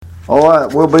All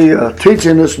right, we'll be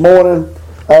teaching this morning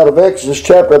out of Exodus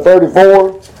chapter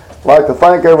 34. I'd like to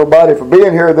thank everybody for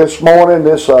being here this morning.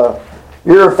 This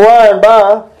year flying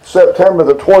by, September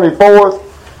the 24th,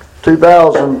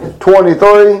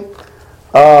 2023.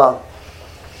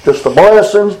 Just a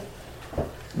blessing,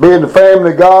 being the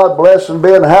family of God, blessing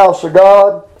being the house of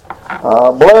God,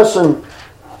 blessing,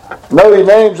 know your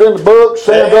name's in the book,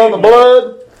 sins on the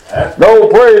blood. No,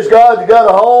 praise God, you got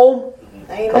a home.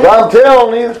 Because I'm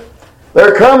telling you,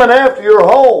 they're coming after your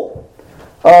home.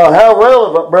 How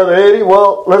relevant, Brother Eddie?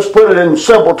 Well, let's put it in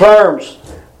simple terms.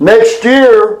 Next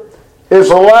year is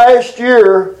the last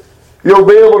year you'll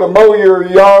be able to mow your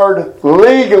yard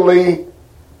legally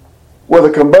with a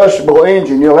combustible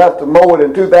engine. You'll have to mow it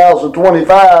in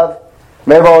 2025.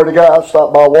 They've already got, I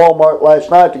stopped by Walmart last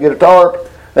night to get a tarp.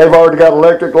 They've already got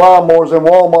electric lawnmowers in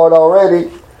Walmart already.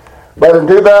 But in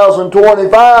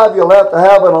 2025, you'll have to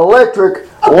have an electric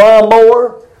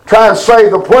lawnmower. Try and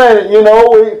save the planet. You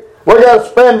know, we got to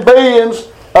spend billions,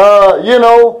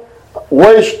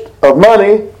 waste of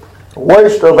money,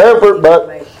 waste of effort. But,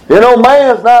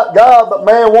 man's not God, but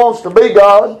man wants to be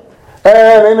God.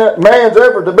 And in that man's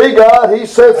effort to be God, he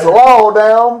sets the law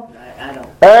down.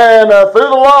 And through the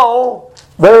law,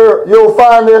 you'll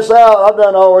find this out. I've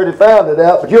already found it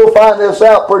out, but you'll find this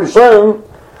out pretty soon.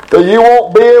 That you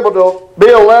won't be able to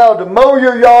be allowed to mow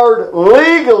your yard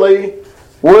legally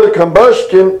with a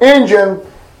combustion engine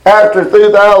after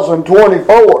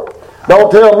 2024. Don't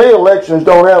tell me elections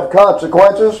don't have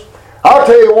consequences. I'll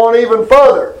tell you one even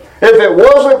further. If it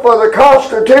wasn't for the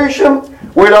Constitution,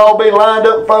 we'd all be lined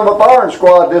up in front of a firing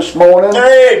squad this morning.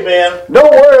 Amen.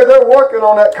 Don't worry, they're working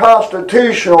on that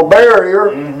constitutional barrier.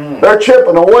 Mm-hmm. They're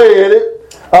chipping away at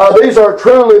it. These are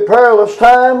truly perilous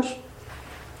times.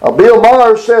 Bill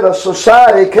Maher said a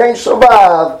society can't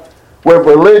survive with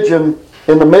religion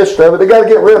in the midst of it. They got to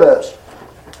get rid of us.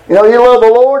 You love the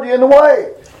Lord, you're in the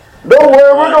way. Don't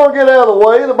worry, we're going to get out of the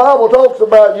way. The Bible talks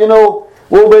about,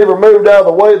 we'll be removed out of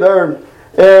the way there.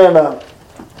 And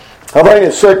I think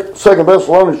it's 2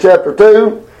 Thessalonians chapter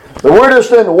 2. But we're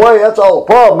just in the way. That's all the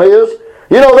problem is.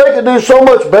 They could do so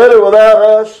much better without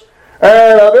us.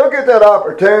 And they'll get that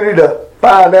opportunity to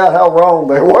find out how wrong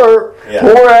they were. Yeah.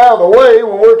 When we're out of the way,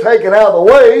 when we're taken out of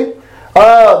the way,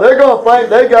 they're going to think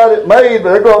they got it made,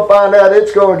 but they're going to find out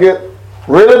it's going to get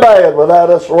really bad without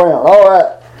us around. All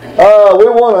right. We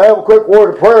want to have a quick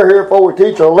word of prayer here before we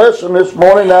teach our lesson this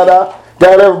morning. Now that I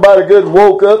got everybody good and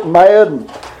woke up and mad and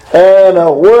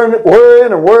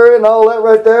worrying and all that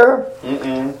right there.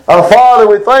 Our Father,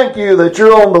 we thank you that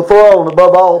you're on the throne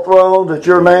above all thrones, that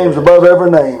your name's above every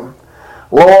name.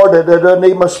 Lord, that there doesn't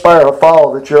even a sparrow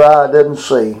fall that your eye didn't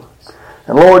see.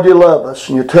 And Lord, you love us,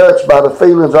 and you're touched by the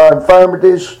feelings of our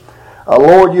infirmities.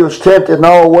 Lord, you was tempted in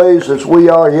all ways as we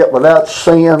are, yet without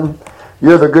sin.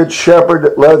 You're the good shepherd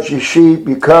that loves your sheep.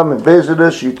 You come and visit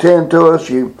us. You tend to us.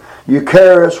 You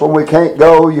carry us when we can't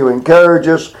go. You encourage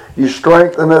us. You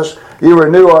strengthen us. You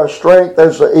renew our strength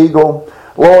as the eagle.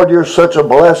 Lord, you're such a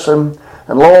blessing.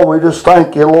 And Lord, we just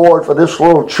thank you, Lord, for this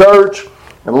little church.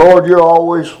 And Lord, you're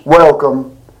always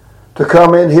welcome to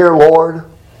come in here, Lord,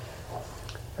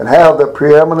 and have the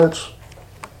preeminence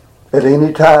at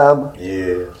any time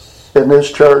in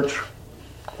this church.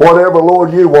 Whatever,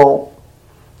 Lord, you want,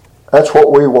 that's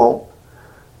what we want.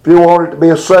 If you want it to be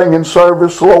a singing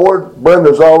service, Lord,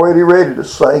 Brenda's already ready to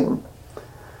sing.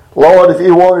 Lord, if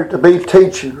you want it to be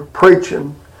teaching or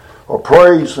preaching or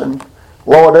praising,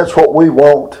 Lord, that's what we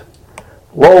want.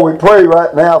 Lord, we pray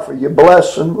right now for your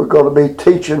blessing. We're going to be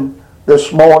teaching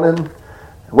this morning.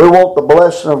 We want the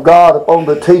blessing of God upon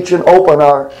the teaching. Open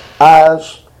our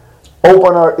eyes,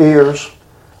 open our ears,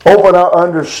 open our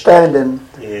understanding.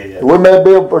 We may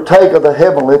be able to partake of the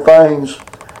heavenly things,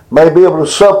 may be able to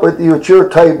sup with you at your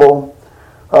table.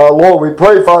 Lord, we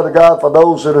pray, Father God, for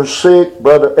those that are sick.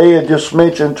 Brother Ed just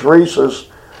mentioned Teresa's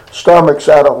stomach's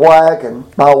out of whack, and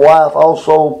my wife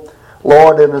also,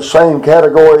 Lord, in the same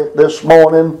category this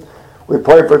morning. We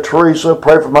pray for Teresa,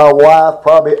 pray for my wife,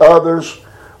 probably others.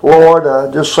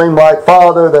 Lord, just seem like,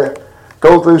 Father, they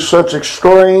go through such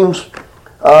extremes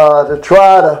to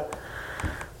try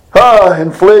to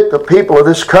inflict the people of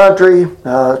this country.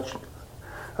 A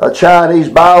Chinese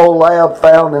biolab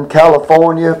found in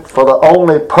California for the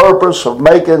only purpose of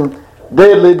making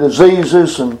deadly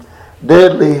diseases and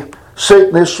deadly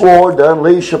sickness, Lord, to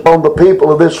unleash upon the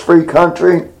people of this free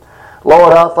country.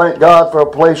 Lord, I thank God for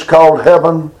a place called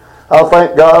heaven. I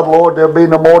thank God, Lord, there'll be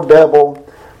no more devil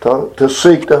to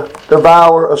seek to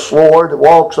devour us, Lord, that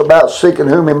walks about seeking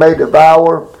whom he may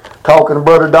devour. Talking to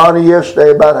Brother Donnie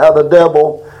yesterday about how the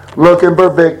devil looking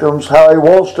for victims, how he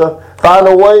wants to find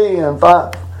a way and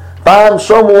find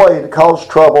some way to cause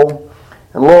trouble.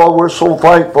 And Lord, we're so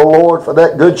thankful, Lord, for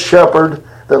that good shepherd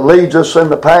that leads us in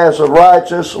the paths of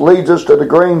righteousness, leads us to the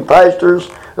green pastures,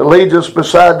 that leads us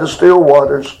beside the still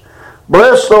waters.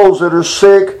 Bless those that are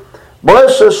sick.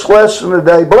 Bless this lesson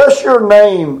today. Bless your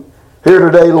name here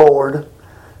today, Lord,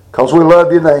 because we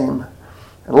love your name.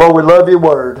 And Lord, we love your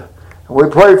word. And we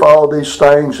pray for all these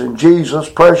things in Jesus'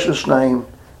 precious name.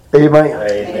 Amen.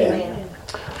 Amen.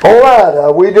 All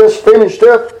right, we just finished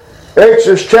up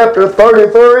Exodus chapter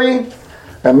 33.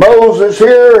 And Moses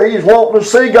here, he's wanting to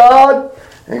see God.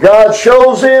 And God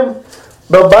shows him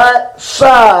the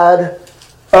backside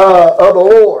of the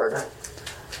Lord.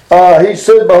 He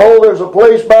said, Behold, there's a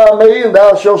place by me, and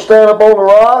thou shalt stand upon the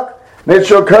rock. And it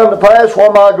shall come to pass,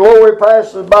 when my glory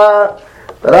passes by,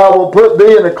 that I will put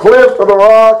thee in the cleft of the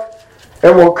rock,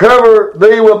 and will cover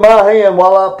thee with my hand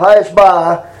while I pass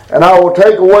by. And I will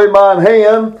take away mine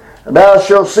hand, and thou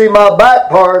shalt see my back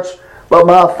parts, but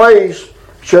my face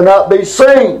shall not be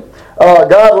seen.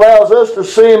 God allows us to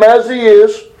see Him as He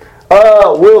is.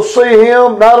 We'll see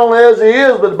Him not only as He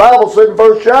is, but the Bible said in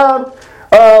 1 John,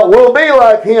 we'll be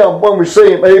like Him when we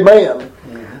see Him. Amen.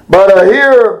 But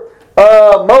here,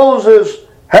 Moses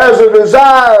has a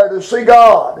desire to see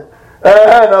God.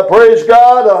 And praise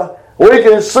God, we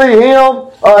can see Him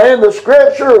in the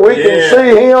Scripture. We can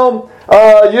see Him,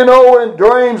 in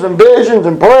dreams and visions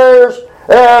and prayers.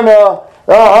 And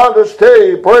I'll just tell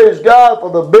you, praise God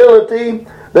for the ability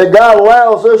that God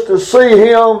allows us to see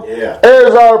Him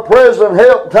as our present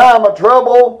help in time of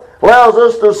trouble. Allows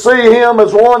us to see Him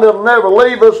as one that will never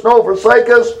leave us nor forsake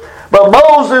us. But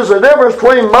Moses, the difference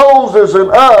between Moses and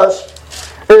us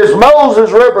is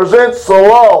Moses represents the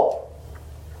law.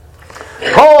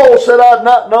 Paul said, I've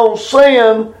not known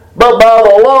sin but by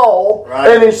the law. Right.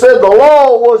 And he said the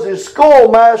law was his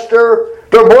schoolmaster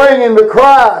to bring him to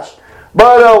Christ.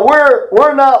 But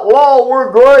we're not law,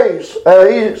 we're grace.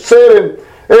 He said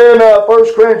in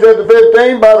 1 Corinthians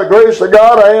 15, by the grace of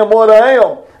God I am what I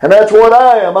am. And that's what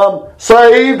I am. I'm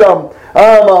saved,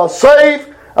 I'm safe,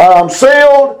 I'm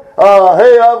sealed.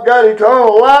 Hey, I've got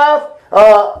eternal life.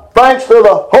 Thanks to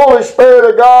the Holy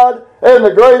Spirit of God and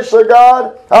the grace of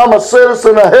God, I'm a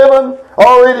citizen of heaven,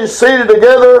 already seated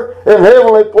together in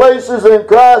heavenly places in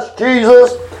Christ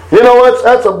Jesus. You know,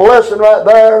 that's a blessing right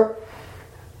there.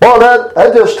 Boy,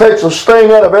 that just takes a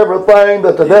sting out of everything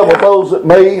that the devil throws at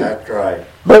me. That's right.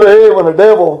 But hey, when the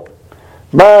devil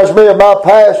reminds me of my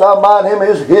past, I remind him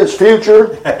his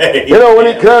future. You know, when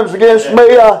he comes against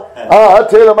me, I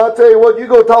tell you what, you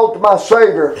go talk to my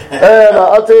Savior. And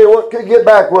I tell you what, get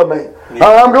back with me.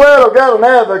 I'm glad I've got an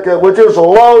advocate, which is a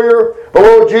lawyer, the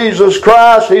Lord Jesus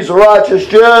Christ. He's a righteous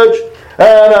judge.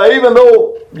 And even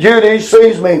though Judy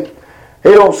sees me,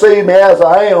 he don't see me as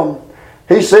I am.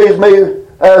 He sees me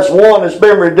as one that's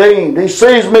been redeemed. He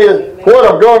sees me as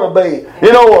what I'm going to be.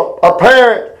 You know, a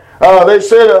parent, they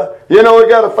said, we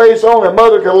got a face only a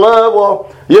mother can love.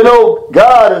 Well,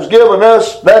 God has given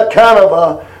us that kind of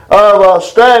a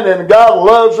standing. God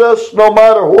loves us no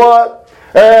matter what.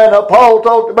 And Paul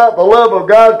talked about the love of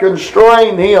God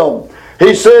constrained him.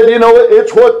 He said,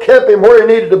 it's what kept him where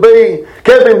he needed to be,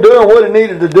 kept him doing what he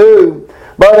needed to do.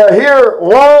 But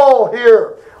law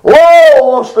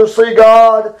wants to see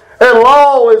God, and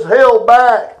law is held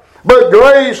back. But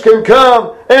grace can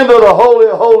come into the Holy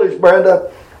of Holies,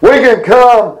 Brenda. We can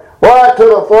come right to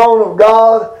the throne of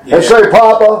God and say,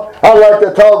 Papa, I'd like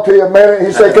to talk to you a minute.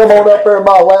 He said, come on up there in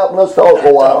my lap and let's talk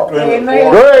a while.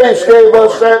 Amen. Grace gave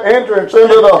us that entrance into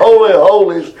the Holy of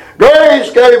Holies.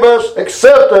 Grace gave us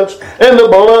acceptance in the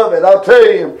Beloved. I'll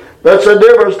tell you, that's the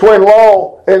difference between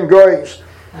law and grace.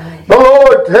 The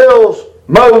Lord tells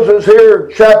Moses here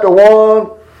in chapter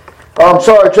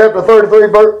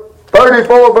 33,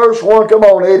 34, verse 1. Come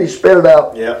on, Eddie, spit it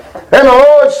out. Yeah. And the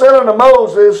Lord said unto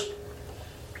Moses,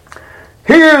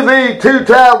 Hear thee 2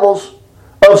 tablets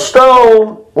of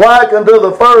stone like unto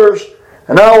the first,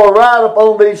 and I will write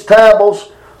upon these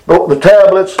tablets,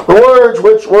 the words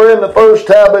which were in the first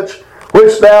tablets,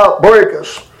 which thou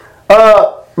breakest.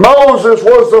 Moses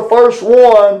was the first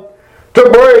one to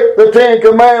break the 10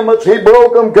 Commandments. He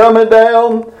broke them coming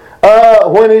down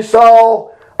when he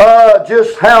saw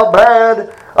just how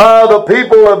bad the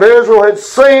people of Israel had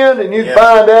sinned. And you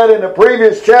find that in the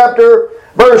previous chapter,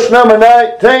 verse number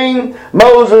 19.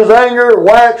 Moses' anger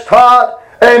waxed hot,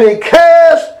 and he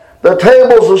cast the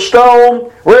tables of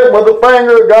stone written with the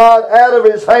finger of God out of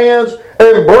his hands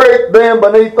and brake them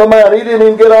beneath the mount. He didn't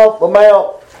even get off the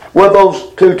mount with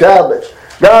those 2 tablets.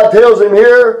 God tells him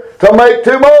here to make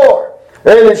 2 more.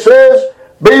 And he says,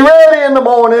 Be ready in the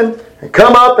morning, and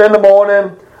come up in the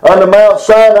morning unto Mount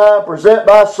Sinai, and present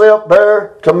thyself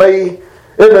there to me.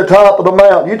 in the top of the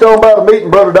mountain. You talking about a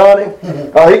meeting, Brother Donnie?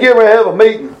 He getting ready to have a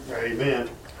meeting. Amen.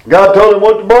 God told him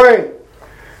what to bring.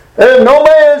 And no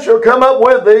man shall come up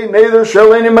with thee, neither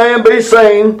shall any man be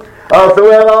seen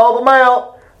throughout all the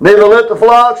mount, neither let the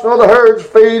flocks nor the herds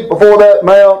feed before that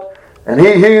mount. And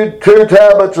he hewed 2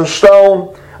 tablets of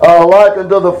stone, like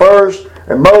unto the first.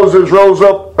 And Moses rose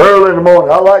up early in the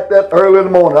morning. I like that, early in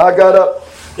the morning. I got up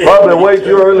probably way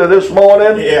too early this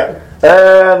morning. Yeah.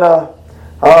 And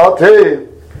I'll tell you,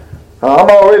 I'm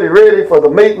already ready for the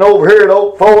meeting over here at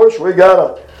Oak Forest. We got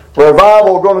a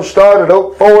revival going to start at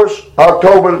Oak Forest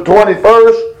October the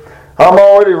 21st. I'm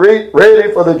already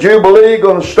ready for the Jubilee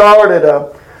going to start at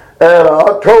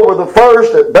October the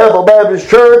 1st at Bethel Baptist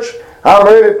Church. I'm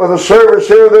ready for the service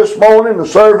here this morning, the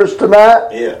service tonight,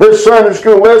 this Sunday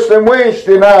school lesson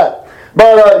Wednesday night.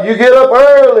 But you get up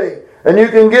early and you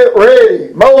can get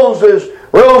ready. Moses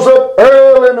rose up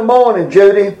early in the morning,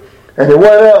 Judy, and he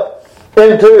went up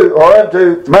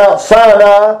into Mount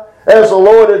Sinai as the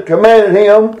Lord had commanded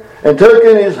him, and took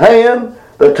in his hand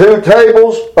the 2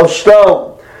 tables of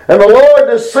stone. And the Lord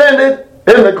descended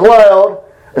in the cloud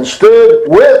and stood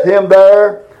with him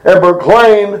there and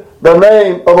proclaimed the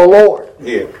name of the Lord.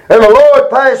 Yeah. And the Lord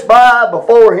passed by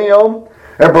before him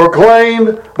and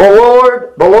proclaimed,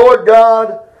 the Lord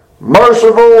God,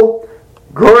 merciful,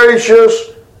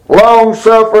 gracious,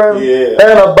 long-suffering,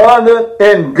 and abundant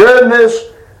in goodness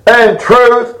and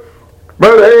truth,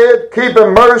 Brother Ed,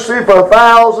 keeping mercy for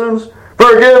thousands,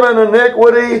 forgiving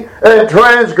iniquity and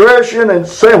transgression and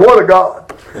sin. What a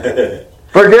God.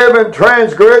 Forgiving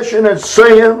transgression and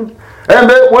sin, and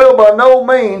that will by no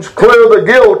means clear the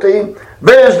guilty,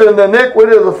 visiting the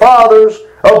iniquity of the fathers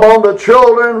upon the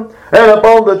children, and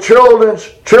upon the children's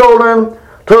children,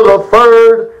 to the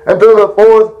 3rd and to the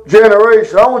 4th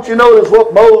generation. I want you to notice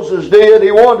what Moses did.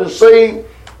 He wanted to see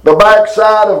the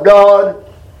backside of God.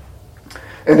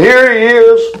 And here he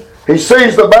is. He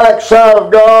sees the backside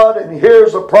of God, and he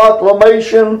hears the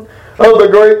proclamation of the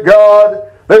great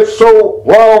God that's so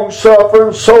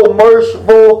long-suffering, so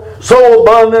merciful, so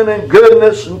abundant in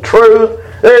goodness and truth,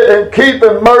 and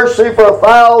keeping mercy for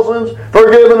thousands,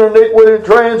 forgiving iniquity and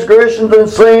transgressions and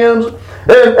sins.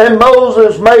 And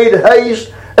Moses made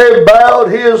haste and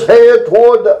bowed his head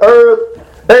toward the earth,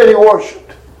 and he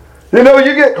worshipped. You know,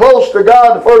 you get close to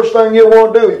God, the first thing you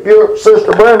want to do, if you're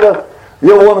Sister Brenda,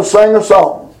 you'll want to sing a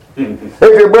song. If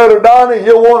you're Brother Donnie,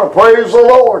 you'll want to praise the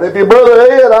Lord. If you're Brother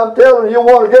Ed, I'm telling you, you'll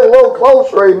want to get a little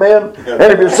closer, amen.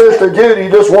 And if you're Sister Judy,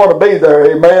 you just want to be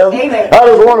there, amen. I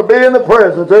just want to be in the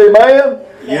presence, amen.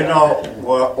 You know,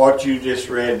 what you just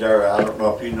read there, I don't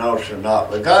know if you noticed or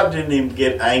not, but God didn't even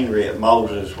get angry at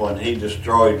Moses when he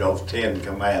destroyed those 10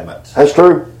 commandments. That's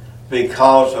true.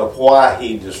 Because of why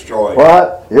he destroyed them.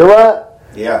 Right, you're right.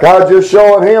 Yeah. God's just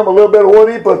showing him a little bit of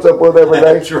what he puts up with every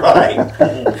day. That's right.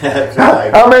 That's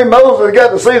right. I mean, Moses got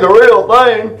to see the real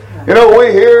thing. You know,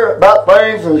 we hear about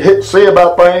things and see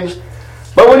about things.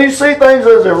 But when you see things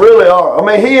as they really are, I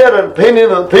mean, he had an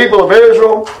opinion of the people of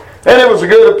Israel, and it was a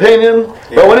good opinion.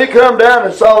 Yeah. But when he come down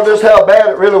and saw just how bad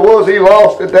it really was, he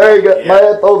lost it there. He got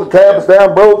mad, threw the tablets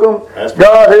down, broke them.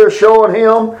 God here showing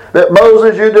him that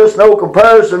Moses, you're just no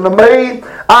comparison to me.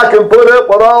 I can put up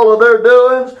with all of their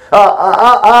doings.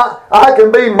 I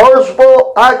can be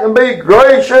merciful. I can be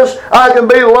gracious. I can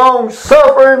be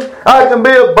long-suffering. I can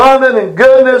be abundant in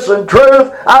goodness and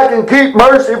truth. I can keep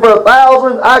mercy for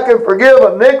thousands. I can forgive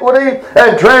iniquity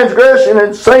and transgression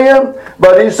and sin.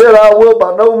 But he said, I will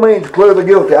by no means clear the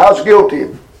guilty. I was guilty.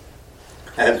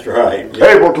 That's right.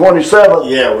 Yeah. April 27th,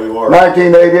 we were.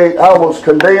 1988, I was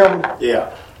condemned.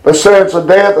 Yeah. The sentence of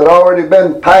death had already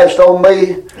been passed on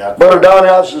me. Yeah. Brother Donnie,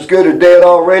 I was as good as dead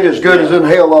already, as good as in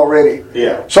hell already.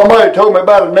 Yeah. Somebody told me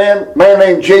about a man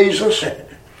named Jesus. And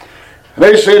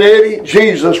they said, Eddie,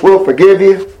 Jesus will forgive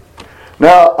you.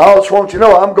 Now, I just want you to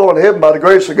know, I'm going to heaven by the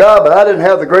grace of God, but I didn't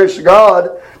have the grace of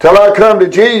God till I come to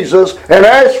Jesus and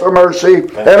ask for mercy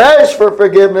and ask for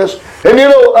forgiveness. And you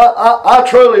know, I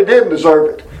truly didn't deserve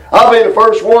it. I'll be the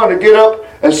first one to get up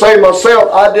and say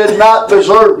myself, I did not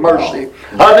deserve mercy.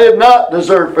 I did not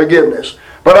deserve forgiveness.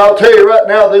 But I'll tell you right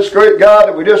now, this great God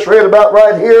that we just read about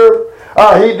right here,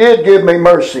 He did give me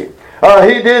mercy.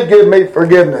 He did give me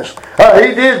forgiveness.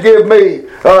 He did give me,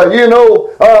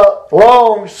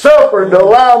 long suffering to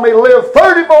allow me to live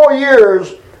 34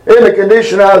 years in the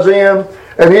condition I was in.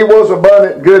 And He was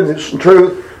abundant goodness and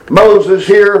truth. Moses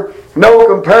here, no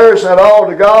comparison at all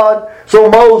to God. So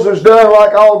Moses done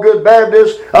like all good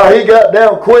Baptists. He got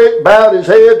down quick, bowed his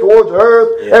head towards the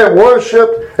earth, and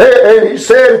worshipped. And he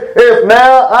said, if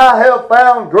now I have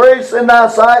found grace in thy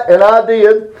sight, and I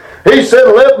did. He said,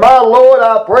 let my Lord,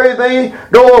 I pray thee,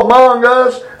 go among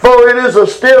us, for it is a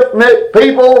stiff-necked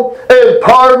people, and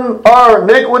pardon our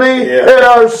iniquity and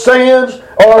our sins,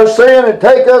 and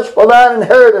take us for thine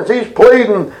inheritance. He's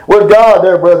pleading with God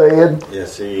there, Brother Ed.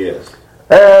 Yes, he is.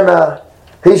 And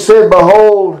he said,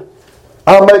 behold,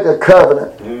 I'll make a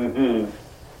covenant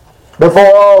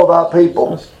before all thy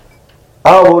people.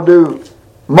 I will do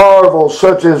marvels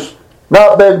such as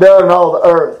not been done in all the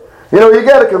earth. You know, you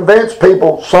got to convince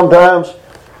people sometimes.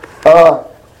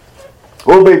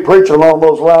 We'll be preaching along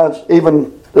those lines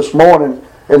even this morning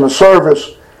in the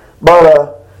service.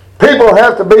 But people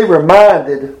have to be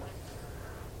reminded.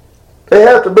 They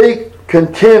have to be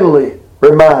continually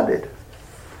reminded.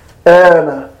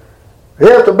 And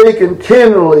they have to be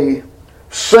continually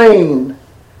see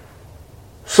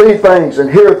things and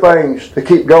hear things to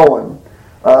keep going.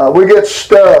 We get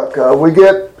stuck. We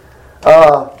get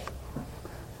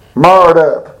marred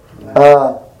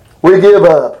up. We give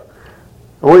up.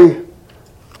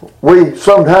 We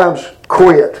sometimes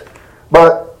quit.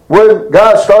 But when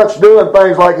God starts doing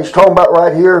things like He's talking about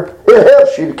right here, it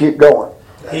helps you to keep going.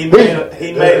 He made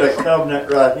a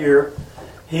covenant right here.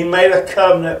 He made a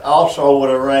covenant also with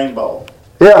a rainbow.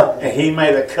 Yeah. And He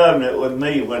made a covenant with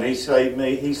me when He saved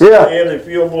me. He said, if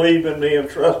you'll believe in me and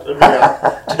trust in me,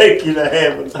 I'll take you to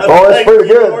heaven. Oh, that's pretty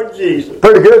good. Lord Jesus.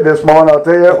 Pretty good this morning, I'll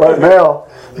tell you that right now.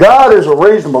 God is a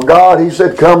reasonable God. He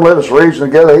said, come, let us reason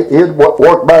together. He'd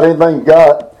work about anything you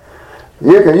got.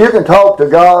 You can talk to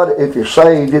God if you're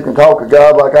saved. You can talk to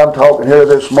God like I'm talking here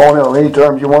this morning on any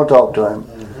terms you want to talk to Him.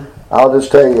 I'll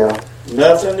just tell you.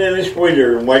 Nothing is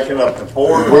sweeter than waking up at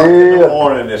 4 o'clock in the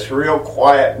morning. It's real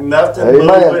quiet. Nothing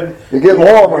moving. You're getting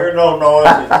warmer. Hear no noise.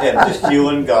 And just you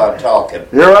and God talking.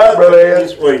 You're right, Brother Ed.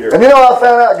 Sweeter. And you know, I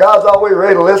found out God's always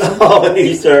ready to listen. Oh,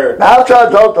 He's there. Now, I've tried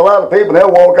to talk to a lot of people.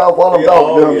 They'll walk off while I'm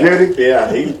talking to them, Judy. Yeah,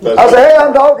 I say, hey,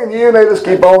 I'm talking to you. And they just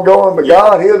keep on going. But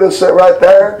God, He'll just sit right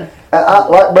there. And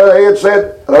like Brother Ed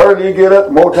said, the earlier you get up,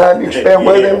 the more time you spend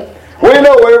with Him. We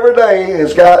know every day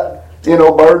has got,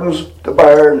 burdens to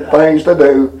bear and things to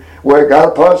do. We got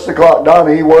to punch the clock.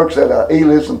 Donnie, he works at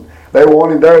Elis, and they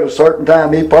want him there at a certain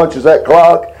time. He punches that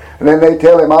clock, and then they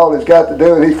tell him all he's got to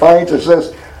do, and he faints and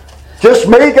says, just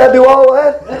me got to do all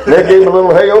that? They give him a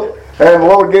little help, and the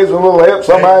Lord gives him a little help.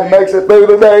 Somebody makes it through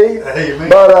the day. Amen.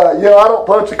 But, I don't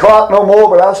punch the clock no more,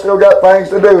 but I still got things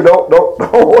to do. Don't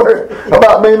worry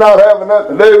about me not having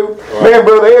nothing to do. Right. Me and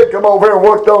Brother Ed come over here and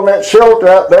worked on that shelter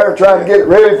out there trying to get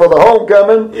ready for the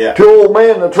homecoming. Yeah. 2 old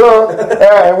men in the truck,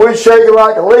 and we shaking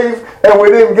like a leaf, and we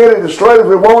didn't get it as straight as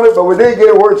we wanted, but we did get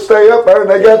it where it stay up there, and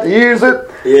they got to use it.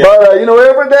 Yeah. But,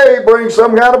 every day brings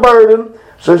some kind of burden.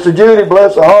 Sister Judy,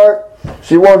 bless her heart,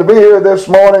 she wanted to be here this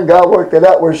morning. God worked it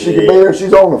out where she could be here.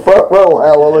 She's on the front row.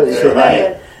 Hallelujah.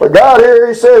 Right. But God here,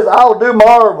 He says, I'll do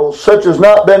marvels such as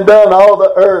not been done in all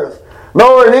the earth,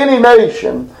 nor in any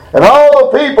nation. And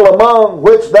all the people among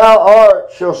which thou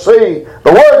art shall see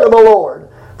the work of the Lord.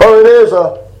 For it is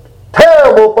a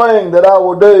terrible thing that I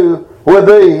will do with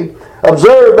thee.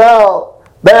 Observe thou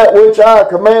that which I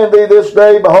command thee this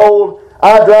day. Behold,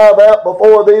 I drive out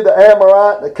before thee the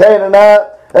Amorite, the Canaanite,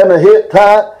 and the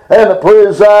Hittite, and the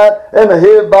Perizzite, and the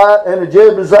Hivite, and the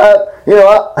Jebusite.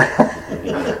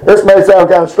 This may sound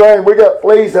kind of strange. We got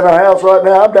fleas in our house right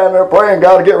now. I'm down there praying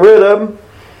God to get rid of them.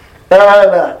 And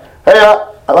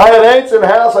I had ants in the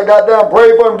house. I got down and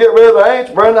prayed for them to get rid of the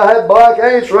ants. Brenda, I had black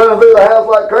ants running through the house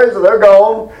like crazy. They're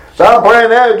gone. So I'm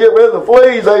praying now to get rid of the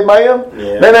fleas, amen.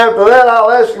 Yeah. Then after that,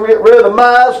 I'll ask Him to get rid of the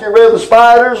mice, get rid of the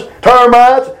spiders,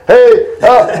 termites. Hey,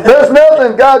 there's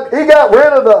nothing. God, He got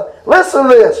rid of listen to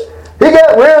this. He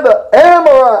got rid of the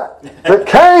Amorite, the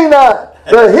Canaanite,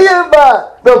 the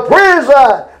Hivite, the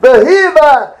Perizzite, the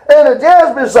Hivite, and the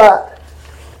Jebusite.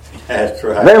 That's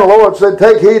right. And then the Lord said,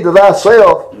 take heed to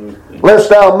thyself, lest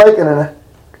thou make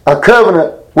a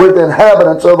covenant with the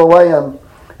inhabitants of the land.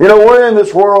 We're in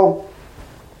this world,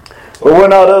 but we're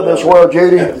not of this world,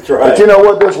 Judy. That's right. But you know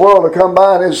what? This world will come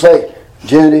by and say,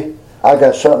 Judy, I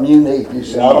got something you need. You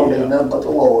say, I don't need nothing but the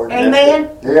Lord. Amen.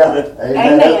 Yeah.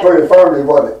 Amen. That's pretty affirmative,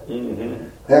 wasn't it? Mm-hmm.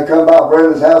 They'll come by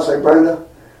Brenda's house and say, Brenda,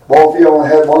 boy, if you only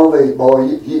had one of these, boy,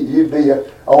 you'd be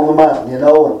on the mountain, And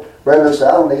Brenda said,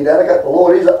 I don't need that. I got the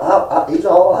Lord. He's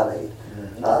all I need.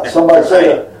 Somebody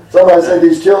said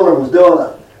these children was doing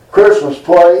a Christmas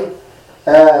play,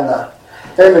 and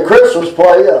in the Christmas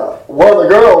play, one of the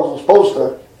girls was supposed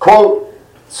to quote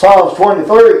Psalms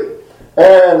 23.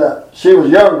 And she was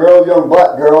a young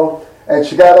black girl, And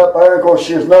she got up there, and of course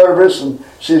she was nervous, and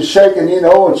she was shaking,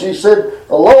 and she said,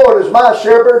 the Lord is my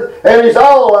shepherd, and He's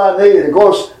all I need. Of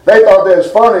course, they thought that was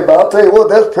funny, but I'll tell you what,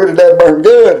 that's pretty damn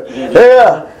good.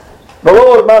 Yeah. The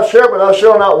Lord is my shepherd, I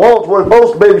shall not want. Was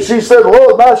supposed to be. She said, the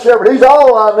Lord is my shepherd, He's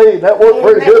all I need. That worked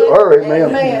pretty good for her,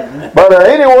 amen. But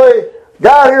anyway,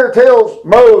 God here tells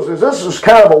Moses, this is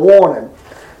kind of a warning.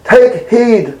 Take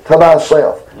heed to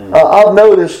thyself. I've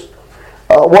noticed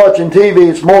watching TV,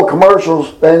 it's more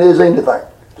commercials than it is anything.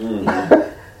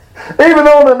 Even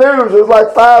on the news, there's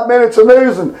like 5 minutes of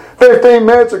news and 15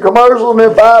 minutes of commercials, and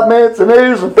then 5 minutes of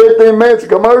news and 15 minutes of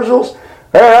commercials.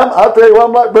 And I'll tell you what,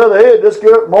 I'm like Brother Ed, just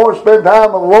get up in the morning, spend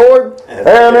time with the Lord,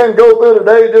 and then go through the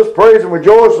day just praising and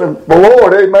rejoicing the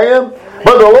Lord, amen.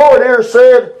 But the Lord here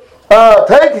said,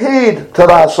 take heed to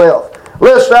thyself,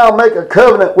 lest thou make a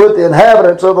covenant with the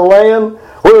inhabitants of the land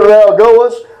whither thou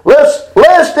goest,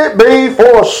 lest it be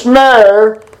for a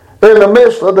snare in the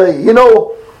midst of thee.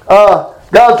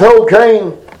 God told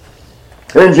Cain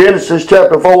in Genesis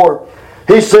chapter 4,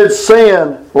 He said,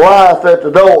 sin lieth at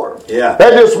the door. Yeah.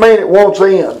 That just means it wants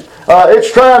in.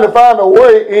 It's trying to find a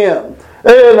way in.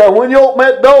 And when you open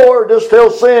that door, just tell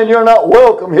sin you're not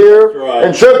welcome here. Right.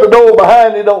 And shut the door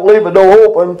behind you. Don't leave the door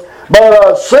open.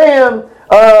 But sin,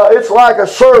 it's like a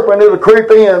serpent. It'll creep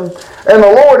in. And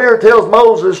the Lord here tells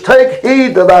Moses, take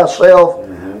heed to thyself,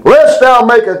 lest thou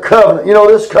make a covenant.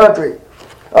 This country.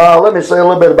 Let me say a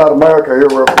little bit about America here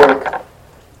real quick.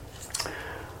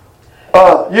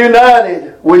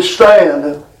 United we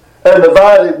stand, and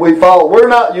divided we fall. We're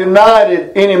not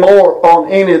united anymore on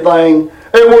anything,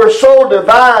 and we're so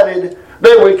divided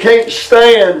that we can't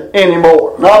stand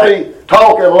anymore. And I'll be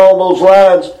talking along those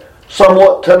lines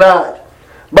somewhat tonight.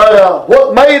 But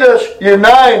what made us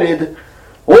united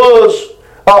was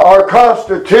our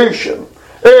Constitution,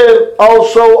 and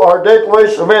also our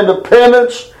Declaration of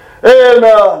Independence. And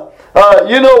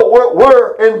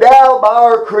we're endowed by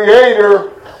our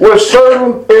Creator with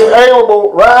certain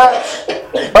inalienable rights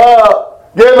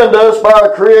given to us by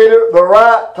our Creator: the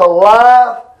right to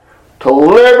life, to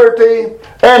liberty,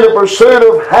 and the pursuit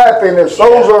of happiness.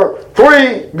 Those are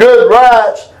 3 good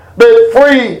rights that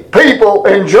free people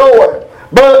enjoy.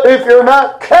 But if you're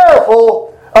not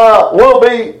careful, we'll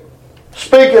be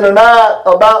speaking tonight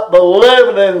about the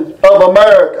leavening of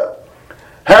America.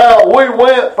 How we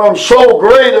went from so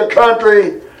great a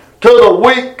country to the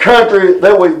weak country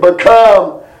that we've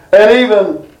become, and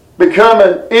even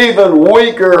becoming even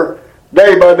weaker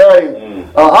day by day.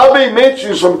 I'll be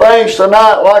mentioning some things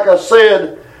tonight, like I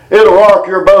said, it'll rock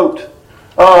your boat.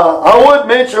 I would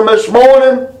mention this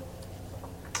morning,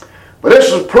 but this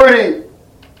is a pretty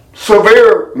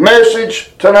severe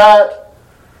message tonight.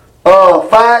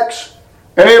 Facts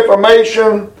and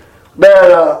information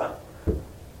that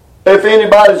if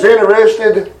anybody's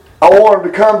interested, I want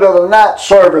them to come to the night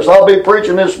service. I'll be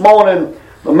preaching this morning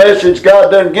the message God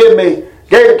done gave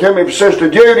it to me for Sister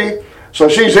Judy. So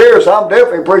she's here, so I'm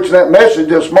definitely preaching that message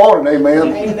this morning. Amen.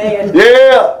 Amen.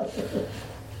 Yeah.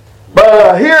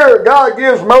 But here God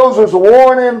gives Moses a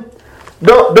warning.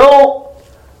 Don't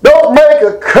make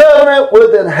a covenant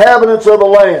with the inhabitants of the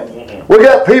land. We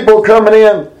got people coming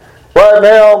in right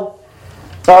now.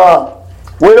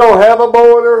 We don't have a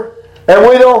border, and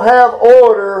we don't have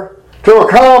order to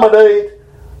accommodate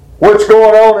what's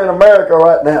going on in America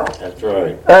right now. That's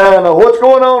right. And what's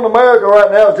going on in America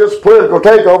right now is just political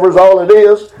takeover is all it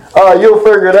is. You'll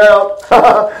figure it out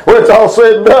when it's all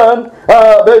said and done.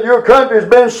 That your country's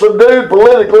been subdued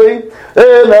politically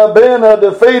and been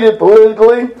defeated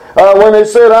politically. When they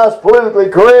said I was politically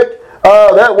correct,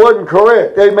 that wasn't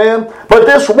correct. Amen. But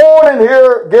this warning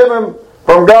here given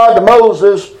from God to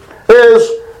Moses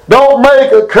is don't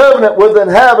make a covenant with the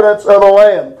inhabitants of the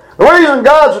land. The reason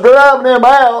God's driving them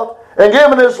out and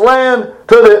giving this land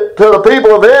to the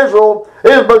people of Israel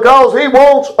is because He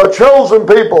wants a chosen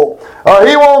people.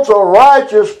 He wants a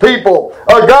righteous people,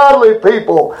 a godly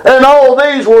people. And all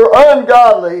these were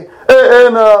ungodly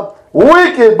and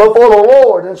wicked before the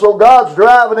Lord. And so God's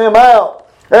driving them out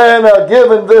and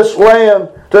giving this land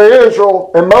to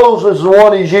Israel, and Moses is the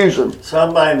one He's using.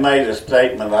 Somebody made a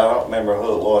statement, I don't remember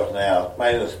who it was now,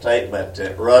 made a statement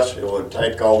that Russia would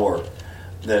take over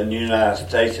the United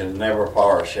States and never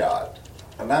fire a shot.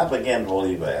 And I began to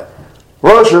believe that.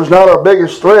 Russia's not our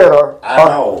biggest threat.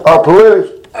 Our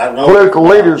political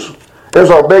leaders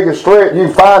is our biggest threat. You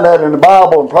can find that in the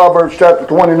Bible in Proverbs chapter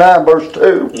 29, verse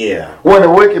 2. Yeah. When the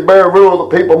wicked bear rule,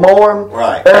 the people mourn.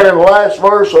 Right. And in the last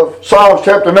verse of Psalms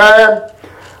chapter 9,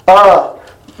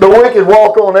 the wicked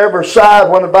walk on every side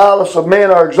when the violence of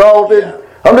men are exalted. Yeah.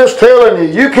 I'm just telling you,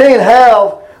 you can't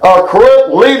have a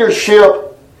corrupt leadership.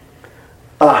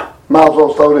 Might as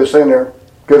well throw this in there.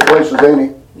 Good places, ain't he?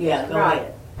 Yeah, go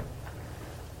ahead.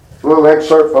 A little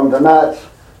excerpt from tonight's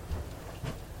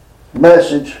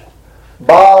message.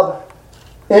 Bob,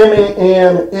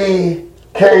 Menek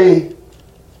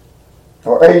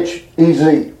or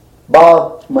Hez,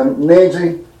 Bob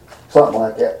Menendez, something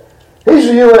like that. He's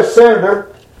a U.S.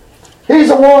 Senator. He's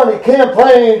the one that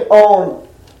campaigned on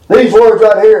these words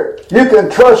right here. You can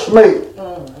trust me.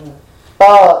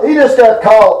 He just got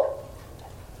caught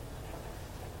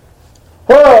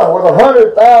with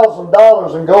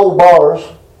 $100,000 in gold bars,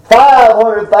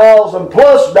 $500,000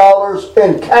 plus dollars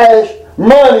in cash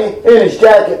money in his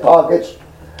jacket pockets,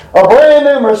 a brand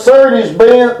new Mercedes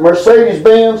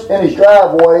Benz in his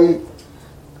driveway,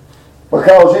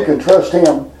 because you can trust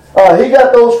him. He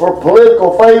got those for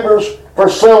political favors, for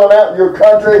selling out your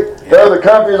country to other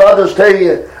countries. I'll just tell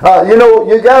you,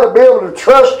 you got to be able to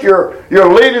trust your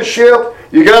leadership.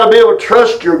 You got to be able to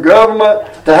trust your government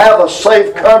to have a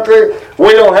safe country.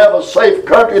 We don't have a safe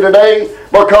country today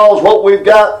because what we've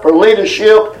got for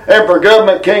leadership and for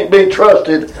government can't be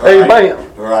trusted. Right. Amen.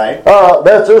 Right.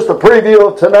 That's just a preview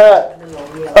of tonight.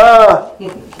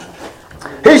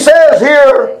 He says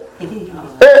here,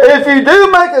 if you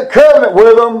do make a covenant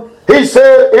with them, he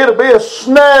said it'll be a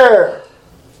snare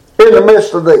in the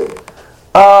midst of thee.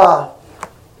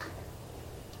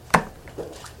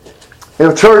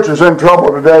 The church is in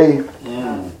trouble today.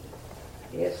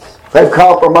 Yes. They've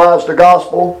compromised the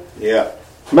gospel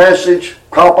message,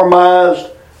 compromised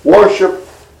worship,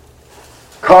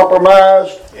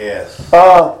 compromised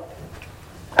how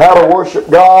to worship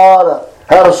God,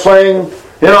 how to sing.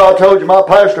 I told you my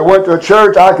pastor went to a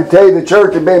church. I could tell you the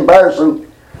church had been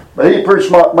embarrassing, but he's a pretty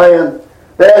smart man.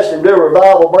 They asked him to do a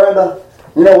revival, Brenda.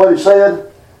 You know what he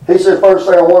said? He said, first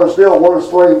thing I want us to do, I want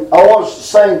us to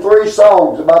sing 3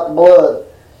 songs about the blood.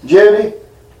 Judy,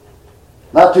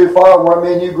 not too far from where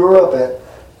me and you grew up at,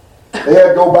 they had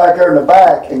to go back there in the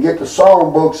back and get the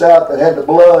song books out that had the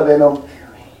blood in them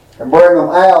and bring them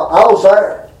out. I was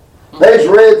there. They was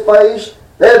red-faced.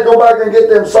 They had to go back and get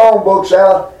them song books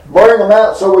out, bring them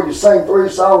out so we could sing 3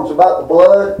 songs about the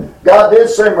blood. God did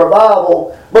send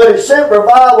revival, but He sent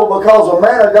revival because a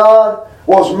man of God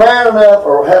was man enough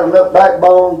or had enough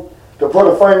backbone to put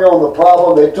a finger on the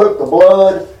problem. They took the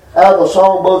blood out of the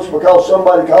songbooks because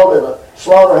somebody called it a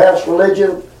slaughterhouse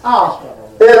religion.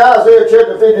 In Isaiah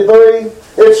chapter 53,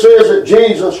 it says that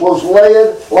Jesus was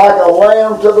led like a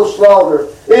lamb to the slaughter.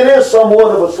 It is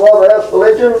somewhat of a slaughterhouse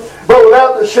religion, but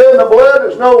without the shedding of blood,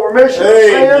 there's no remission of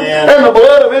sin. And the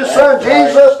blood of His Son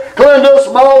Jesus cleansed us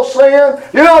from all sin.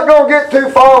 You're not going to get too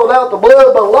far without the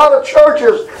blood, but a lot of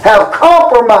churches have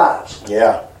compromised.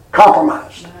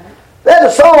 Compromised. They had the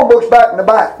songbooks back in the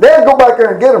back. They had to go back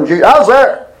there and get them. I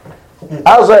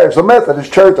was there. It's a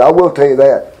Methodist church, I will tell you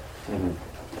that.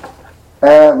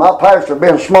 And my pastor,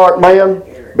 being a smart man,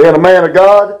 being a man of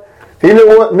God, he knew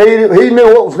what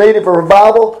was needed for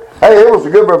revival. Hey, it was a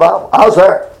good revival. I was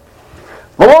there.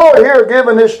 The Lord here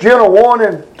giving this gentle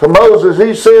warning to Moses,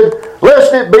 He said,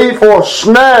 lest it be for a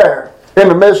snare in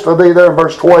the midst of thee, there in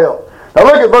verse 12. Now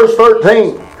look at verse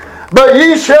 13. But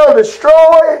ye shall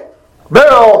destroy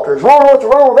their altars. Well, what's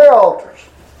wrong with their altars?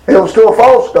 It was to a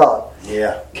false god.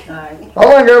 I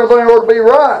think everything ought to be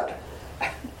right.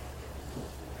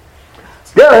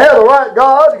 You got to have the right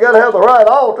God. You got to have the right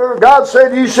altar. God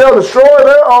said, "You shall destroy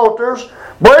their altars,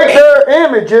 break their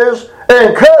images,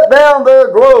 and cut down their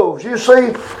groves." You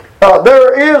see,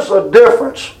 there is a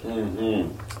difference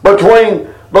between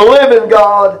the living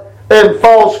God and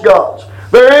false gods.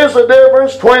 There is a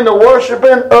difference between the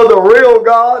worshiping of the real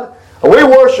God. We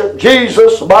worship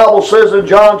Jesus. The Bible says in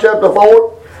John chapter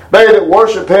 4, they that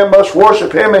worship Him must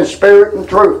worship Him in spirit and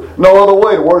truth. No other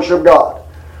way to worship God.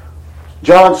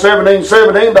 John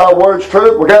 17:17, thy word's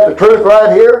truth. We got the truth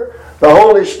right here. The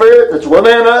Holy Spirit that's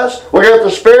within us. We got the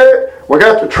Spirit. We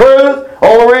got the truth.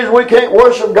 Only reason we can't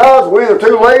worship God is we're either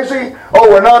too lazy or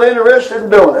we're not interested in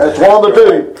doing it. That's one of the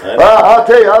two. I'll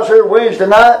tell you, I was here Wednesday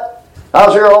night. I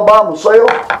was here all by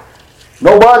myself.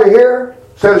 Nobody here.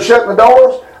 Instead of shutting the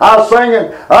doors, I was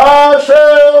singing, I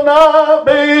shall not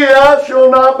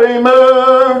be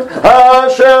moved. I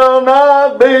shall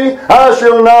not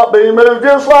be moved.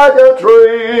 Just like a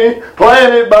tree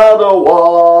planted by the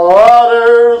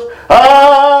waters.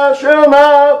 I shall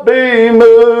not be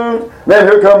moved. Then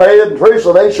here come Ed and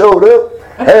Teresa, they showed up.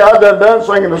 Hey, I done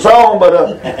singing the song,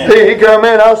 but he come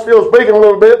in, I was still speaking a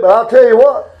little bit, but I'll tell you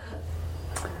what.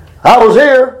 I was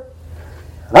here.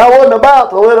 I wasn't about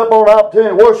to let up on the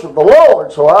opportunity to worship the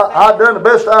Lord, so I done the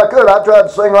best I could. I tried to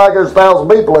sing like there's 1,000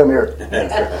 people in here.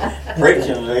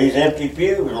 Preaching to these empty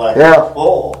pews like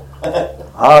full.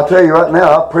 I'll tell you right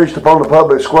now, I preached upon the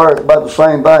public square about the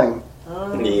same thing.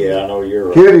 Yeah, I know you're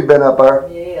right. Cutie been up there.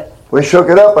 Yes. We shook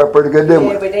it up there pretty good, didn't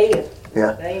we? Yeah, we did.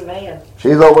 Yeah. Amen.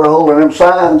 She's over there holding them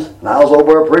signs, and I was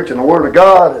over there preaching the Word of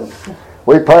God, and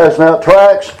we passing out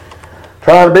tracts,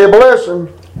 trying to be a blessing.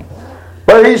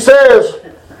 But he says,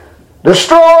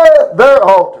 destroy their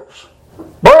altars,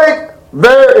 break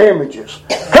their images,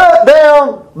 cut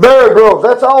down their groves.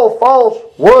 That's all false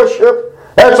worship.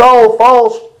 That's all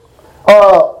false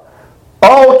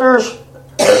altars,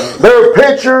 their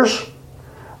pictures,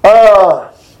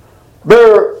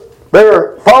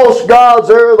 their false gods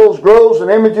there, those groves and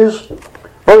images.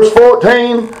 Verse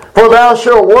 14, for thou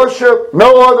shalt worship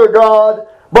no other God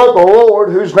but the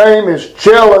Lord, whose name is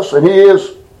jealous, and he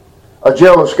is a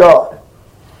jealous God.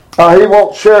 He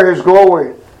won't share his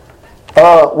glory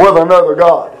with another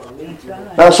God.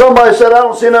 Now somebody said, I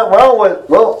don't see nothing wrong with it.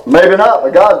 Well, maybe not,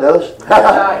 but God does.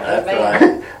 That's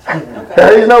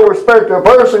right. He's no respecter of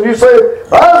person. You say,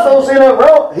 I just don't see nothing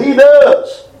wrong. He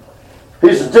does.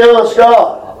 He's a jealous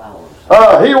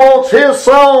God. He wants his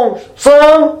songs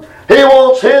sung. He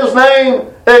wants his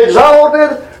name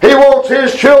exalted. He wants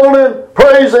his children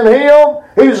praising him.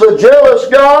 He's a jealous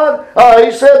God.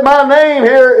 He said, my name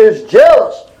here is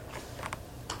jealous.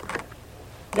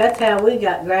 That's how we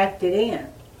got grafted in.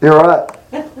 You're right.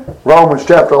 Romans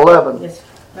chapter 11. Yes.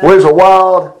 We was a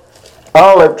wild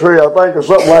olive tree, I think, or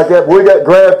something like that. But we got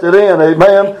grafted in,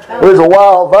 amen. We was a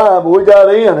wild vine, but we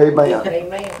got in, amen.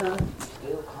 Amen.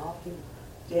 Still coffee.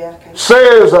 Yeah.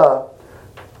 Says,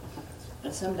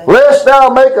 lest thou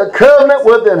make a covenant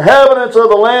with the inhabitants of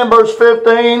the land, verse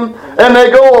 15, and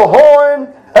they go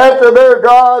a-whoring after their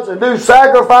gods, and do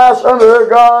sacrifice unto their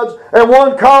gods, and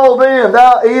one call thee, and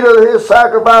thou eat of his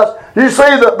sacrifice. You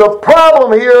see, the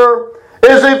problem here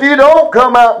is if you don't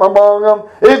come out from among them,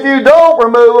 if you don't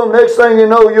remove them, next thing you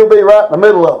know, you'll be right in the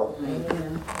middle of them.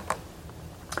 Amen.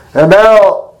 And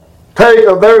thou take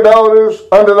of their daughters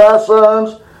unto thy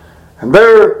sons, and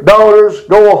their daughters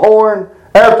go a-whoring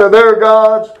after their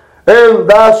gods, and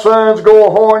thy sons go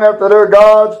a-whoring after their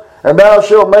gods, and thou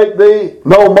shalt make thee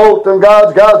no molten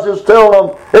gods. God's just telling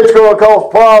them it's going to cause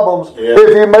problems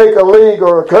if you make a league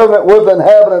or a covenant with the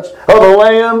inhabitants of the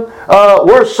land.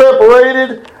 We're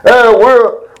separated.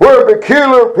 We're a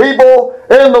peculiar people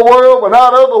in the world, but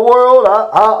not of the world.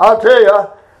 I tell you,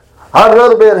 I'd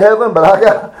rather be in heaven, but I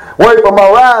got to wait for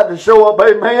my ride to show up,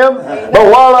 amen.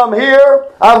 But while I'm here,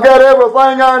 I've got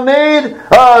everything I need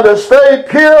to stay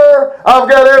pure. I've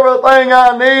got everything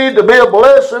I need to be a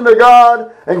blessing to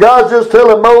God. And God's just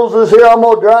telling Moses here, I'm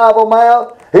going to drive them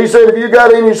out. He said, if you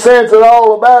got any sense at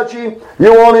all about you,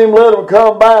 you won't even let them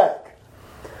come back.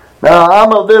 Now,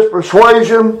 I'm of this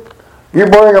persuasion. You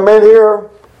bring them in here,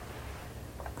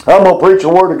 I'm going to preach the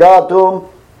Word of God to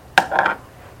them.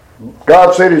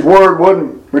 God said His Word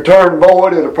wouldn't return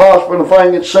void. It'll prosper in the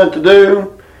thing it's sent to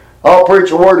do. I'll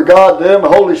preach the Word of God to them. The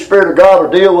Holy Spirit of God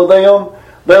will deal with them.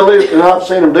 They'll either, and I've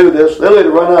seen them do this, they'll either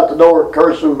run out the door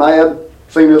cursing mad.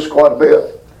 Seen this quite a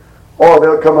bit. Or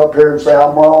they'll come up here and say,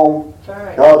 I'm wrong.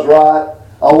 God's right.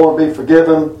 I want to be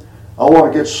forgiven. I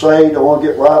want to get saved. I want to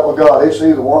get right with God. It's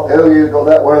either one, hell, you either go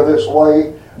that way or this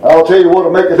way. I'll tell you what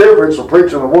will make a difference of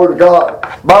preaching the Word of God.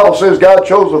 The Bible says God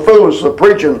chose the foolishness of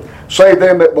preaching, save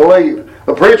them that believe.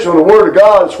 The preaching of the Word of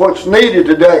God is what's needed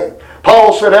today.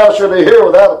 Paul said, how should they hear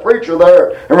without a preacher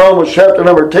there in Romans chapter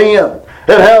number 10?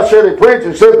 And how should they preach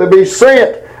except they be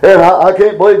sent? And I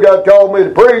can't believe God called me to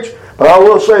preach, but I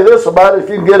will say this about it. If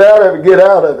you can get out of it, get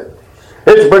out of it.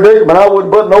 It's a predicament. I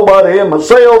wouldn't put nobody in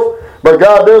myself, but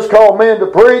God does call men to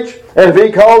preach, and if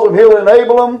He calls them, He'll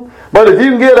enable them. But if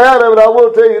you can get out of it, I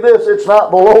will tell you this, it's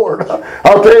not the Lord.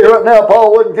 I'll tell you right now,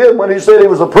 Paul wasn't kidding when he said he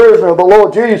was a prisoner of the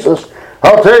Lord Jesus.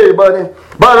 I'll tell you, buddy.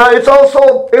 But it's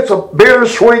a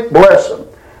bittersweet blessing.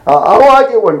 I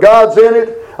like it when God's in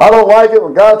it. I don't like it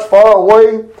when God's far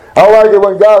away. I like it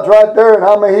when God's right there, and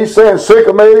I mean, He's saying sick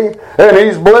of me, and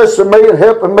He's blessing me and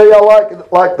helping me. I like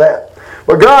it like that.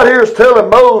 But God here is telling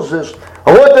Moses,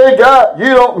 what they got, you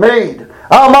don't need.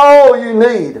 I'm all you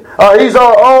need. He's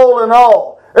our all in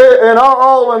all. And our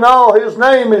all in all, His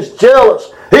name is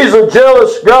jealous. He's a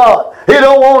jealous God. He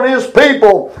don't want His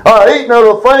people eating of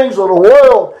the things of the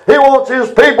world. He wants His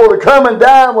people to come and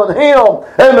dine with Him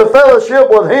and to fellowship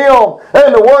with Him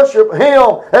and to worship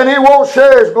Him. And He won't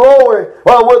share His glory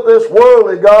with this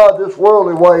worldly God, this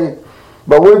worldly way.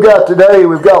 But we've got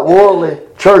worldly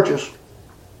churches.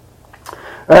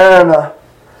 And,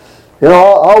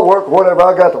 I'll work whatever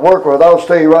I got to work with. I'll just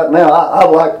tell you right now, I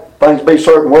like things to be a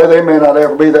certain way. They may not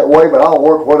ever be that way, but I'll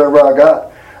work whatever I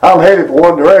got. I'm headed for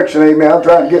one direction, amen. I'm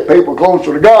trying to get people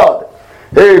closer to God.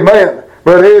 Amen.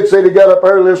 Brother Ed said he got up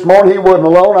early this morning. He wasn't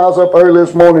alone. I was up early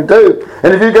this morning too.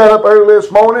 And if you got up early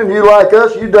this morning, you like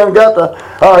us, you done got the,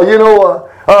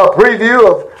 a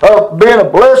preview of being a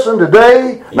blessing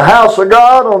today in the house of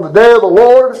God on the day of the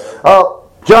Lord.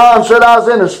 John said, I was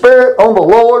in the Spirit on the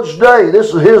Lord's day.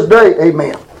 This is His day.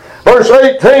 Amen. Verse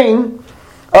 18,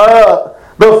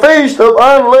 the feast of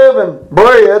unleavened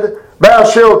bread thou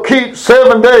shalt keep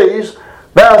 7 days.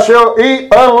 Thou shalt eat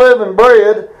unleavened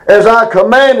bread as I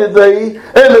commanded thee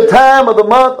in the time of the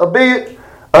month of Abib.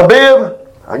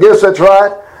 I guess that's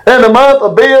right. In the month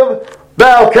of Abib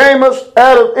thou camest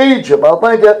out of Egypt. I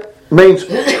think that means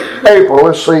April.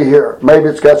 Let's see here. Maybe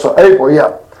it's got some April,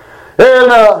 yeah.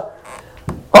 And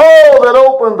all that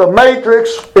opened the matrix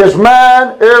is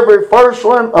mine, every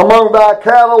firstling among thy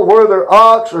cattle, whether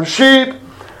ox or sheep,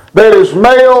 that is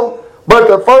male. But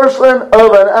the firstling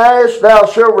of an ass thou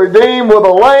shalt redeem with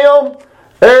a lamb.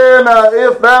 And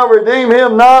if thou redeem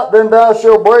him not, then thou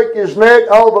shalt break his neck.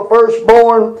 All the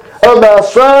firstborn of thy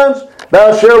sons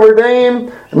thou shalt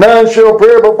redeem. None shall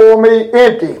appear before me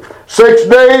empty. 6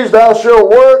 days thou shalt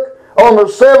work. On the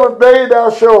 7th day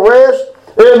thou shalt rest.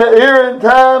 In the earing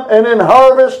time and in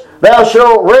harvest thou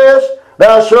shalt rest.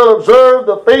 Thou shalt observe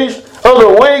the feast of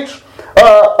the weeks,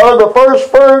 of the first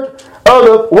fruit of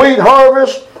the wheat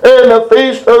harvest, and the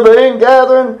feast of the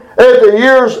ingathering at the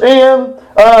year's end.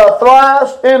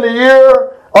 Thrice in the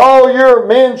year all your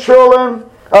men children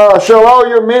shall all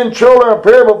your men children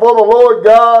appear before the Lord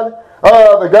God,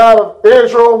 the God of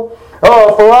Israel.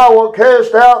 For I will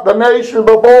cast out the nations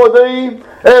before thee,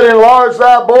 and enlarge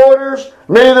thy borders.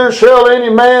 Neither shall any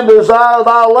man desire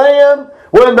thy land,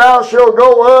 when thou shalt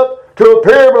go up to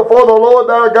appear before the Lord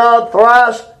thy God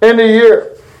thrice in the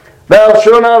year. Thou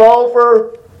shalt not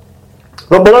offer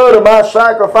the blood of my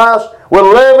sacrifice with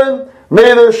leaven,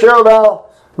 neither shall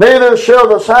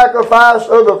the sacrifice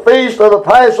of the feast of the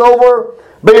Passover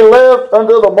be left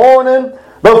until the morning.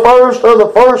 The first of the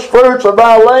first fruits of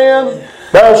thy land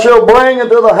thou shalt bring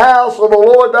into the house of the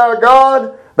Lord thy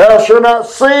God. Thou shalt not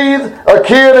seethe a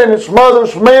kid in its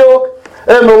mother's milk.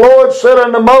 And the Lord said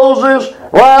unto Moses,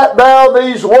 write thou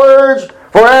these words,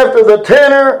 for after the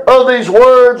tenor of these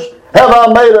words have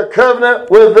I made a covenant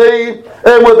with thee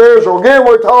and with Israel. Again,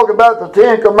 we're talking about the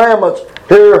 10 Commandments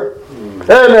here.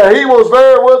 And he was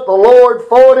there with the Lord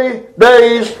 40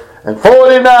 days and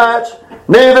 40 nights,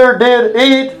 neither did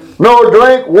eat nor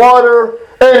drink water.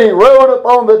 And he wrote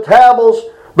upon the tablets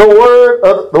the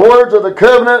words of the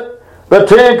covenant, the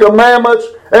 10 Commandments.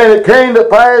 And it came to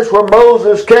pass when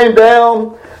Moses came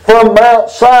down from Mount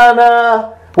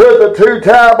Sinai with the 2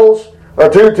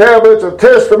 tablets of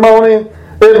testimony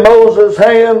in Moses'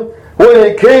 hand, when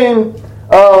he came,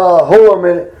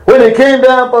 when he came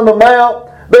down from the mount,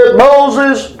 that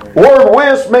Moses, word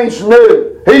wist means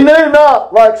knew. He knew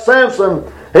not, like Samson,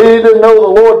 he didn't know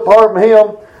the Lord pardon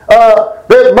him,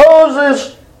 that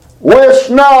Moses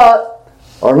wist not,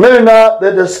 or knew not,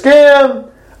 that the skin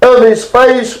of his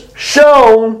face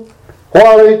shone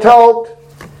while he talked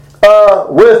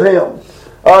with him.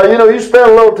 You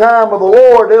spend a little time with the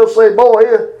Lord, they'll say, boy,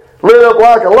 he lit up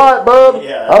like a light bulb.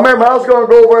 Yeah. I remember I was going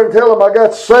to go over and tell them I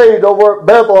got saved over at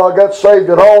Bethel. I got saved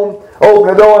at home.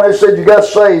 Opened the door and they said, you got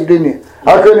saved, didn't you?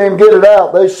 Yeah. I couldn't even get it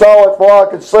out. They saw it before I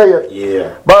could say it.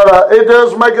 Yeah. But it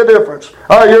does make a difference.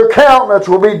 Your countenance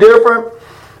will be different.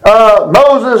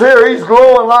 Moses here, he's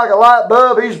glowing like a light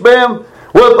bulb. He's been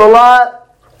with the light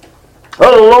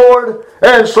of the Lord,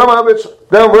 and some of it's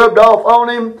done rubbed off on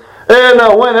him.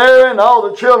 And when Aaron and all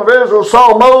the children of Israel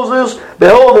saw Moses,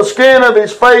 behold, the skin of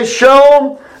his face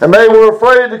shone, and they were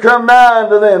afraid to come nigh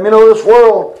unto them. This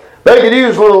world, they could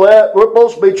use a little of that. We're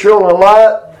supposed to be children of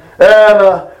light,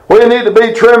 and we need to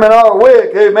be trimming our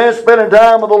wick. Amen. Spending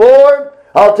time with the Lord.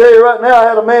 I'll tell you right now, I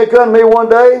had a man come to me one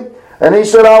day, and he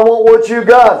said, I want what you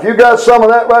got. If you got some of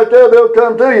that right there, they'll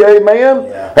come to you. Amen.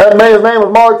 Yeah. That man's name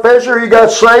was Mark Fisher. He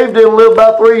got saved, didn't live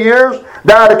about 3 years,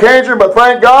 died of cancer, but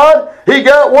thank God, he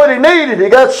got what he needed. He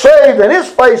got saved, and his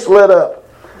face lit up.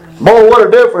 Boy, what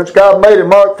a difference God made in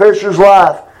Mark Fisher's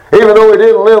life. Even though he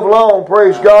didn't live long,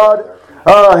 praise God,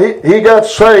 he got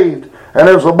saved. And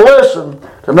it was a blessing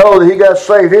to know that he got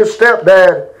saved. His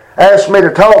stepdad asked me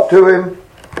to talk to him,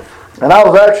 and I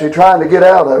was actually trying to get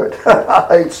out of it. I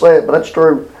hate to say it, but that's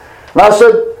true. And I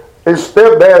said, his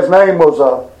stepdad's name was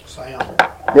Sam.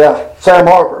 Yeah, Sam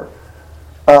Harper.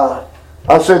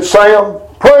 I said, Sam,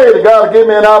 pray to God to give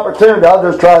me an opportunity. I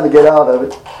was just trying to get out of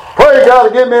it. Pray to God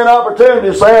to give me an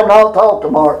opportunity, Sam, and I'll talk to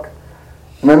Mark.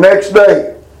 And the next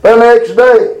day,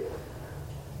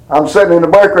 I'm sitting in the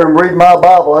break room reading my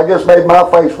Bible. I guess maybe my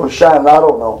face was shining. I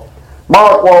don't know.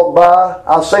 Mark walked by.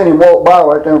 I seen him walk by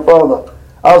right there in front of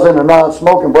I was in the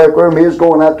non-smoking break room. He was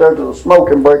going out there to the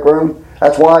smoking break room.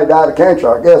 That's why he died of cancer,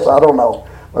 I guess. I don't know.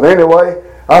 But anyway,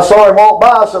 I saw him walk by.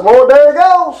 I said, Lord, there he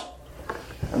goes.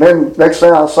 And then next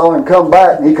thing I saw him come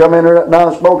back, and he come in that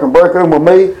non-smoking break room with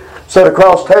me, sat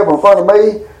across the table in front of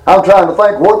me. I'm trying to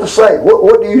think what to say.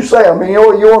 What do you say? I mean, you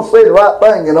want to say the right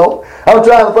thing, I'm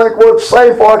trying to think what to say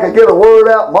before I could get a word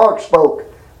out. Mark spoke.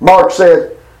 Mark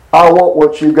said, I want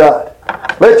what you got.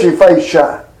 Let your face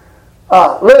shine.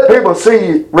 Let people see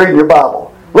you reading your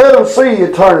Bible. Let them see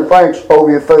you turning thanks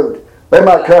over your food. They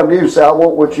might come to you and say, I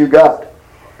want what you got.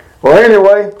 Well,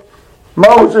 anyway,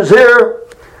 Moses here,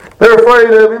 they're afraid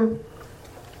of him.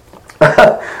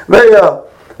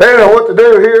 They didn't know what to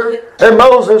do here. And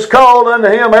Moses called unto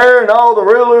him Aaron and all the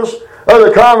rulers of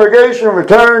the congregation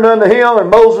returned unto him, and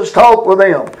Moses talked with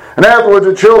them. And afterwards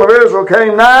the children of Israel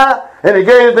came nigh, and he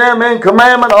gave them in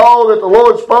commandment all that the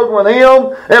Lord spoke with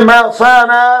him in Mount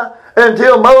Sinai.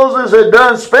 Until Moses had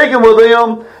done speaking with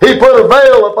him, he put a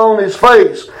veil upon his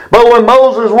face. But when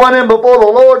Moses went in before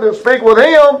the Lord to speak with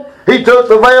him, he took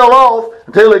the veil off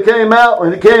until he came out.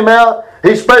 When he came out,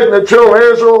 he spake to the children of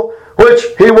Israel, which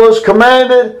he was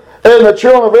commanded. And the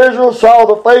children of Israel saw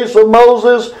the face of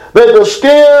Moses, that the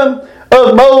skin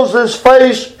of Moses'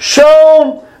 face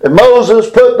shone. And Moses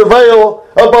put the veil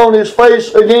upon his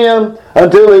face again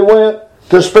until he went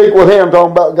to speak with him,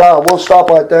 talking about God. We'll stop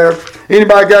right there.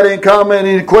 Anybody got any comment,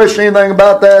 any question, anything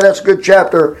about that? That's a good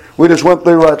chapter we just went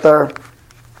through right there.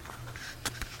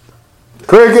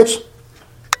 Crickets?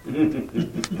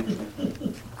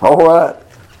 All right.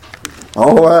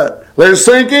 Let it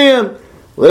sink in.